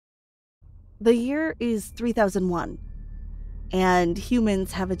The year is 3001, and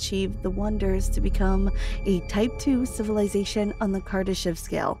humans have achieved the wonders to become a Type 2 civilization on the Kardashev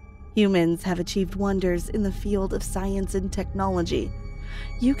scale. Humans have achieved wonders in the field of science and technology.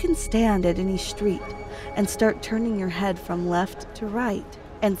 You can stand at any street and start turning your head from left to right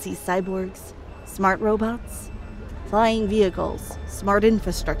and see cyborgs, smart robots, flying vehicles, smart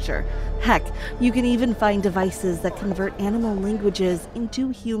infrastructure. Heck, you can even find devices that convert animal languages into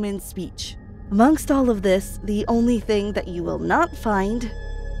human speech. Amongst all of this, the only thing that you will not find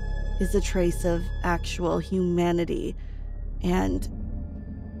is a trace of actual humanity and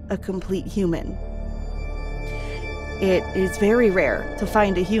a complete human. It is very rare to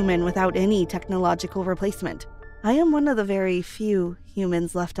find a human without any technological replacement. I am one of the very few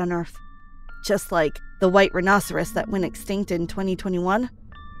humans left on Earth. Just like the white rhinoceros that went extinct in 2021,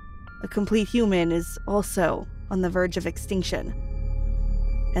 a complete human is also on the verge of extinction.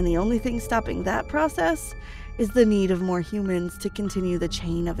 And the only thing stopping that process is the need of more humans to continue the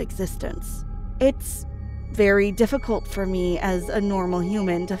chain of existence. It's very difficult for me as a normal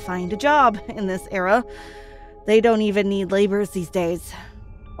human to find a job in this era. They don't even need laborers these days.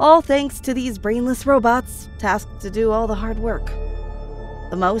 All thanks to these brainless robots tasked to do all the hard work.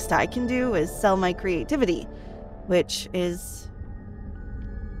 The most I can do is sell my creativity, which is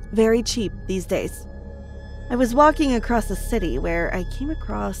very cheap these days. I was walking across a city where I came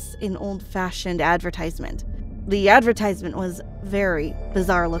across an old-fashioned advertisement. The advertisement was very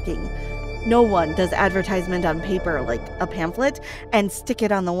bizarre looking. No one does advertisement on paper like a pamphlet and stick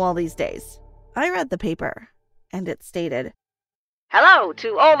it on the wall these days. I read the paper, and it stated, "Hello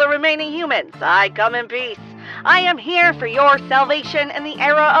to all the remaining humans. I come in peace. I am here for your salvation in the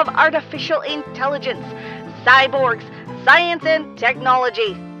era of artificial intelligence, cyborgs, science, and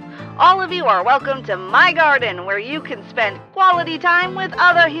technology. All of you are welcome to my garden where you can spend quality time with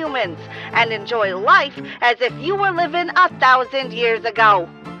other humans and enjoy life as if you were living 1,000 years ago.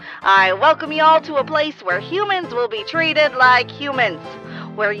 I welcome you all to a place where humans will be treated like humans,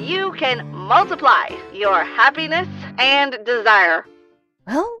 where you can multiply your happiness and desire."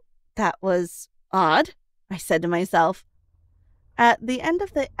 Well, that was odd, I said to myself. At the end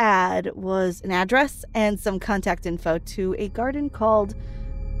of the ad was an address and some contact info to a garden called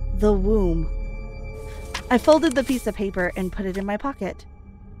The Womb. I folded the piece of paper and put it in my pocket.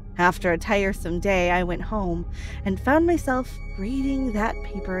 After a tiresome day, I went home and found myself reading that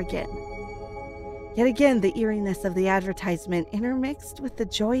paper again. Yet again, the eeriness of the advertisement intermixed with the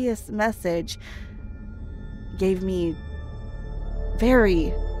joyous message gave me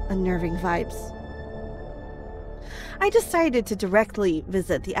very unnerving vibes. I decided to directly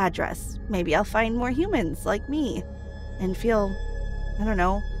visit the address. Maybe I'll find more humans like me and feel, I don't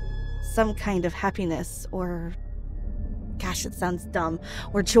know, some kind of happiness or, gosh, it sounds dumb,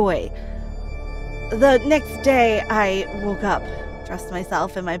 or joy. The next day, I woke up, dressed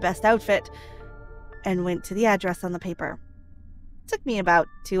myself in my best outfit, and went to the address on the paper. It took me about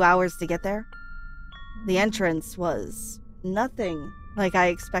 2 hours to get there. The entrance was nothing like I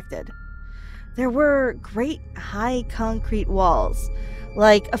expected. There were great high concrete walls,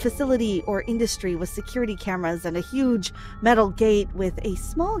 like a facility or industry with security cameras and a huge metal gate with a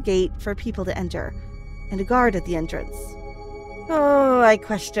small gate for people to enter, and a guard at the entrance. Oh, I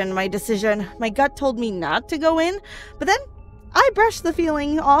questioned my decision. My gut told me not to go in, but then I brushed the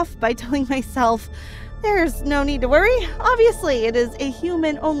feeling off by telling myself, there's no need to worry. Obviously, it is a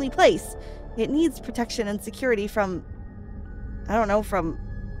human-only place. It needs protection and security from, I don't know, from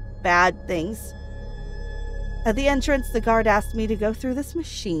bad things. At the entrance, the guard asked me to go through this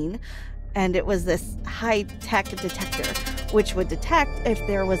machine, and it was this high-tech detector, which would detect if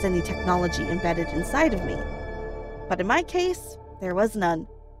there was any technology embedded inside of me. But in my case, there was none.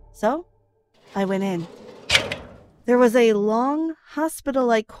 So, I went in. There was a long,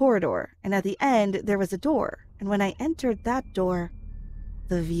 hospital-like corridor, and at the end, there was a door. And when I entered that door,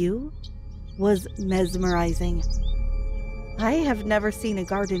 the view was mesmerizing. I have never seen a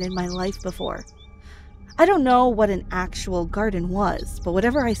garden in my life before. I don't know what an actual garden was, but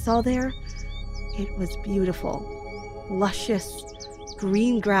whatever I saw there, it was beautiful. Luscious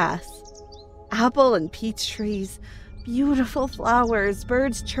green grass, apple and peach trees, beautiful flowers,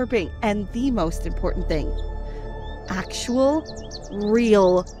 birds chirping, and the most important thing, actual,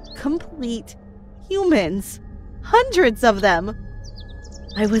 real, complete humans. Hundreds of them.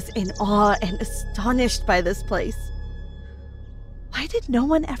 I was in awe and astonished by this place. Why did no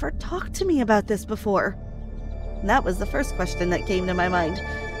one ever talk to me about this before? And that was the first question that came to my mind.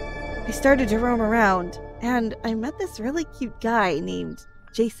 I started to roam around, and I met this really cute guy named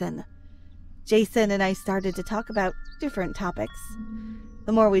Jason. Jason and I started to talk about different topics.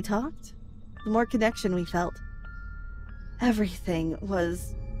 The more we talked, the more connection we felt. Everything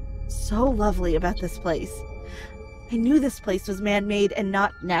was so lovely about this place. I knew this place was man-made and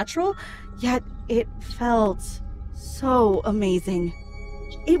not natural, yet it felt so amazing.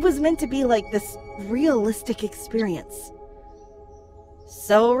 It was meant to be like this realistic experience.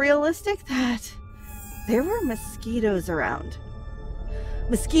 So realistic that there were mosquitoes around.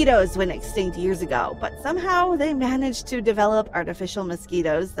 Mosquitoes went extinct years ago, but somehow they managed to develop artificial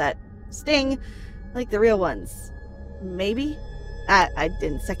mosquitoes that sting like the real ones. Maybe? I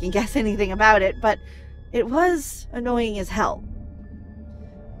didn't second guess anything about it, but it was annoying as hell.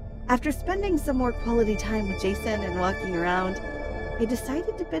 After spending some more quality time with Jason and walking around, I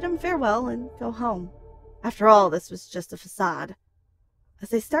decided to bid him farewell and go home. After all, this was just a facade.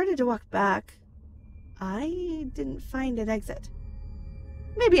 As I started to walk back, I didn't find an exit.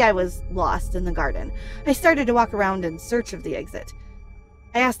 Maybe I was lost in the garden. I started to walk around in search of the exit.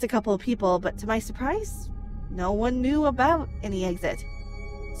 I asked a couple of people, but to my surprise, no one knew about any exit.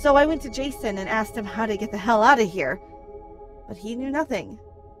 So I went to Jason and asked him how to get the hell out of here, but he knew nothing.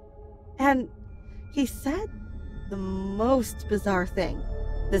 And he said the most bizarre thing.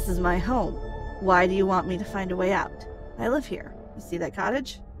 "This is my home. Why do you want me to find a way out? I live here. You see that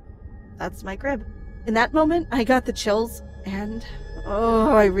cottage? That's my crib." In that moment, I got the chills, and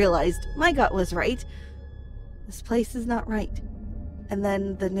I realized my gut was right. This place is not right. And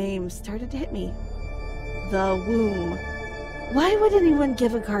then the name started to hit me. The Womb. Why would anyone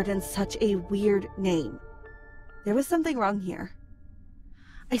give a garden such a weird name? There was something wrong here.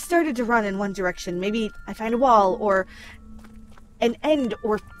 I started to run in one direction. Maybe I find a wall or an end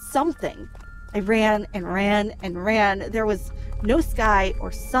or something. I ran and ran and ran. There was no sky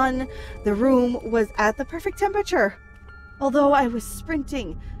or sun. The room was at the perfect temperature. Although I was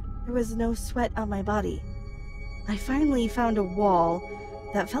sprinting, there was no sweat on my body. I finally found a wall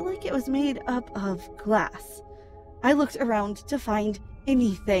that felt like it was made up of glass. I looked around to find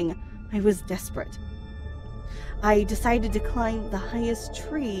anything. I was desperate. I decided to climb the highest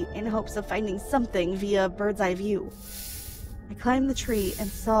tree in hopes of finding something via bird's eye view. I climbed the tree and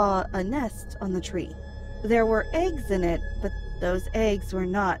saw a nest on the tree. There were eggs in it, but those eggs were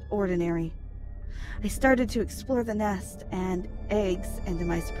not ordinary. I started to explore the nest and eggs, and to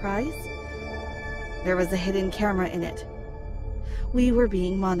my surprise, there was a hidden camera in it. We were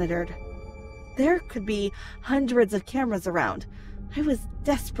being monitored. There could be hundreds of cameras around. I was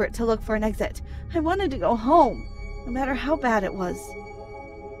desperate to look for an exit. I wanted to go home, no matter how bad it was.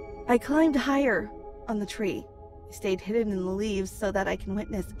 I climbed higher on the tree. I stayed hidden in the leaves so that I can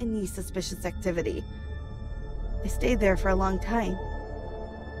witness any suspicious activity. I stayed there for a long time.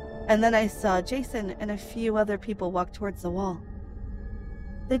 And then I saw Jason and a few other people walk towards the wall.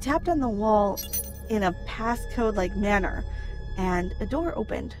 They tapped on the wall in a passcode-like manner, and a door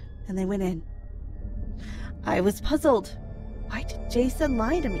opened, and they went in. I was puzzled. Why did Jason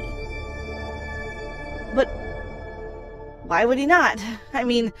lie to me? But why would he not? I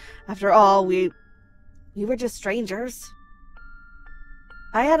mean, after all, we were just strangers.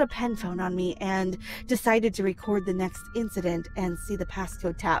 I had a pen phone on me and decided to record the next incident and see the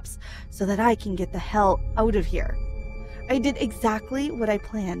passcode taps so that I can get the hell out of here. I did exactly what I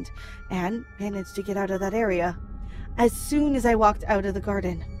planned and managed to get out of that area. As soon as I walked out of the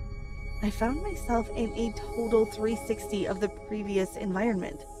garden, I found myself in a total 360 of the previous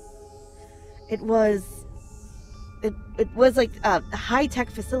environment. It was like a high-tech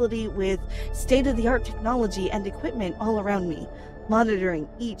facility with state-of-the-art technology and equipment all around me, monitoring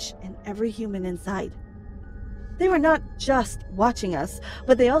each and every human inside. They were not just watching us,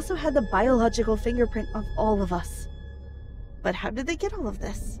 but they also had the biological fingerprint of all of us. But how did they get all of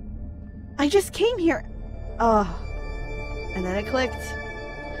this? I just came here. And then it clicked.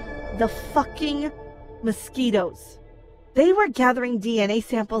 The fucking mosquitoes. They were gathering DNA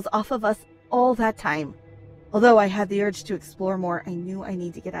samples off of us all that time. Although I had the urge to explore more, I knew I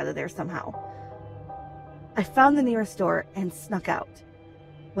need to get out of there somehow. I found the nearest door and snuck out.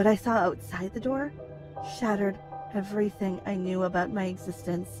 What I saw outside the door shattered everything I knew about my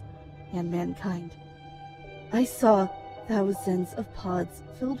existence and mankind. I saw thousands of pods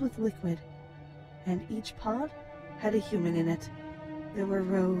filled with liquid, and each pod had a human in it. There were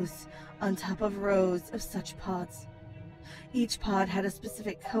rows on top of rows of such pods. Each pod had a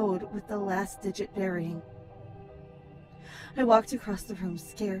specific code with the last digit varying. I walked across the room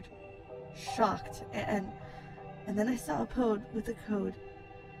scared, shocked, and then I saw a pod with the code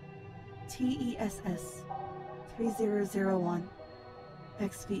TESS 3001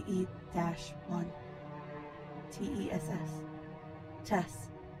 XVE-1 TESS. Tess.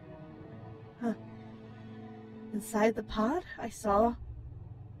 Inside the pod, I saw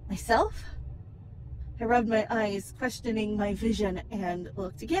myself. I rubbed my eyes, questioning my vision, and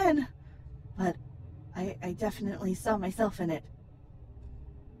looked again, but I definitely saw myself in it.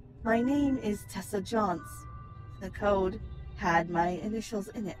 My name is Tessa Johns. The code had my initials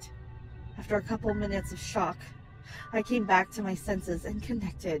in it. After a couple minutes of shock, I came back to my senses and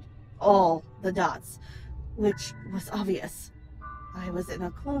connected all the dots, which was obvious. I was in a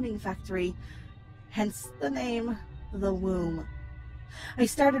cloning factory, hence the name, The Womb. I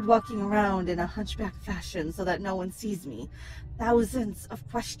started walking around in a hunchback fashion so that no one sees me. Thousands of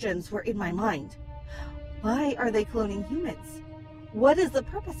questions were in my mind. Why are they cloning humans? What is the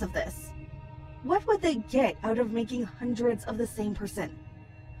purpose of this? What would they get out of making hundreds of the same person?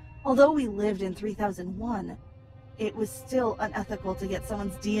 Although we lived in 3001, it was still unethical to get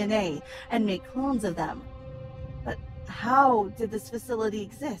someone's DNA and make clones of them. But how did this facility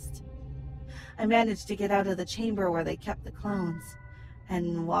exist? I managed to get out of the chamber where they kept the clones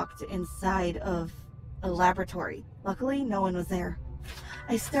and walked inside of a laboratory. Luckily, no one was there.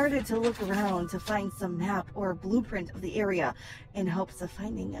 I started to look around to find some map or blueprint of the area in hopes of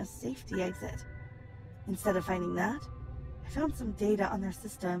finding a safety exit. Instead of finding that, I found some data on their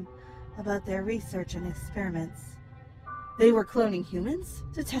system about their research and experiments. They were cloning humans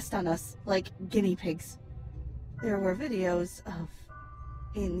to test on us like guinea pigs. There were videos of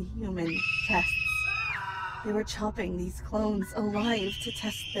inhuman tests. They were chopping these clones alive to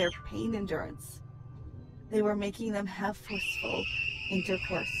test their pain endurance. They were making them have forceful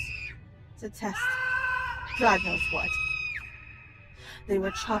intercourse to test God knows what. They were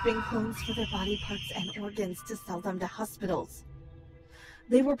chopping clones for their body parts and organs to sell them to hospitals.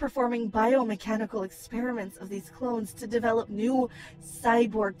 They were performing biomechanical experiments of these clones to develop new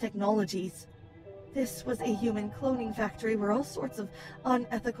cyborg technologies. This was a human cloning factory where all sorts of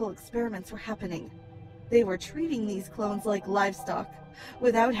unethical experiments were happening. They were treating these clones like livestock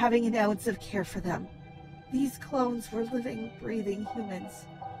without having an ounce of care for them. These clones were living, breathing humans,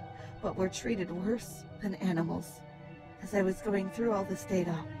 but were treated worse than animals. As I was going through all this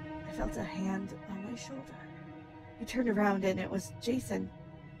data, I felt a hand on my shoulder. I turned around and it was Jason.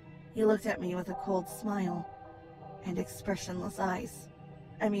 He looked at me with a cold smile and expressionless eyes.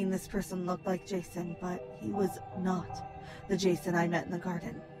 I mean, this person looked like Jason, but he was not the Jason I met in the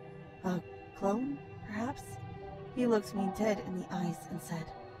garden. A clone, perhaps? He looked me dead in the eyes and said,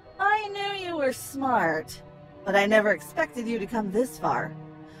 "I knew you were smart, but I never expected you to come this far.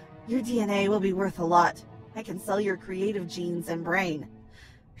 Your DNA will be worth a lot. I can sell your creative genes and brain.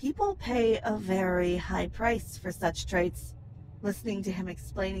 People pay a very high price for such traits." Listening to him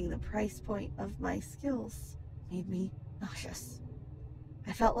explaining the price point of my skills made me nauseous.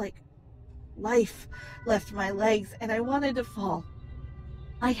 I felt like life left my legs and I wanted to fall.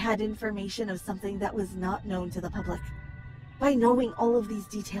 I had information of something that was not known to the public. By knowing all of these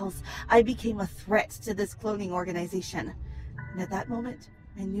details, I became a threat to this cloning organization. And at that moment,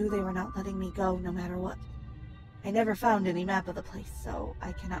 I knew they were not letting me go no matter what. I never found any map of the place, so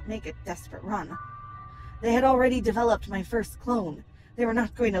I cannot make a desperate run. They had already developed my first clone. They were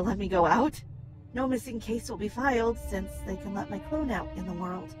not going to let me go out. No missing case will be filed since they can let my clone out in the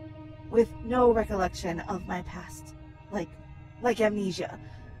world. With no recollection of my past. Like amnesia.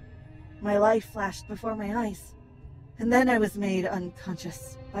 My life flashed before my eyes. And then I was made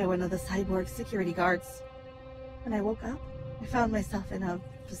unconscious by one of the cyborg security guards. When I woke up, I found myself in a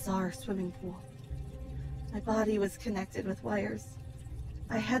bizarre swimming pool. My body was connected with wires.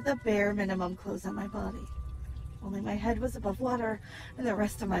 I had the bare minimum clothes on my body. Only my head was above water, and the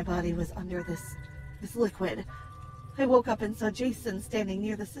rest of my body was under this liquid. I woke up and saw Jason standing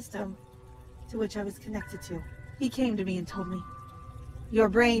near the system to which I was connected to. He came to me and told me, "Your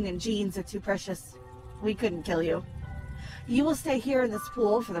brain and genes are too precious. We couldn't kill you. You will stay here in this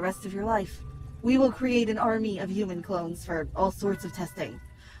pool for the rest of your life. We will create an army of human clones for all sorts of testing.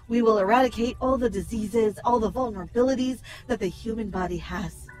 We will eradicate all the diseases, all the vulnerabilities that the human body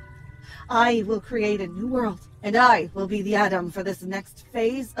has. I will create a new world, and I will be the Adam for this next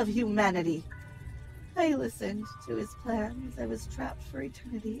phase of humanity." I listened to his plan as I was trapped for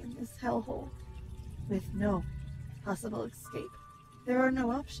eternity in this hellhole, with no possible escape. There are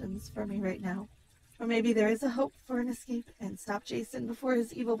no options for me right now. Or maybe there is a hope for an escape and stop Jason before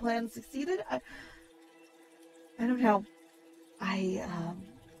his evil plan succeeded. I don't know. I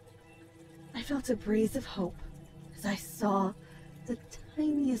felt a breeze of hope as I saw the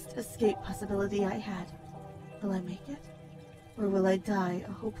tiniest escape possibility I had. Will I make it? Or will I die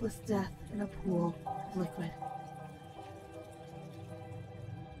a hopeless death in a pool of liquid?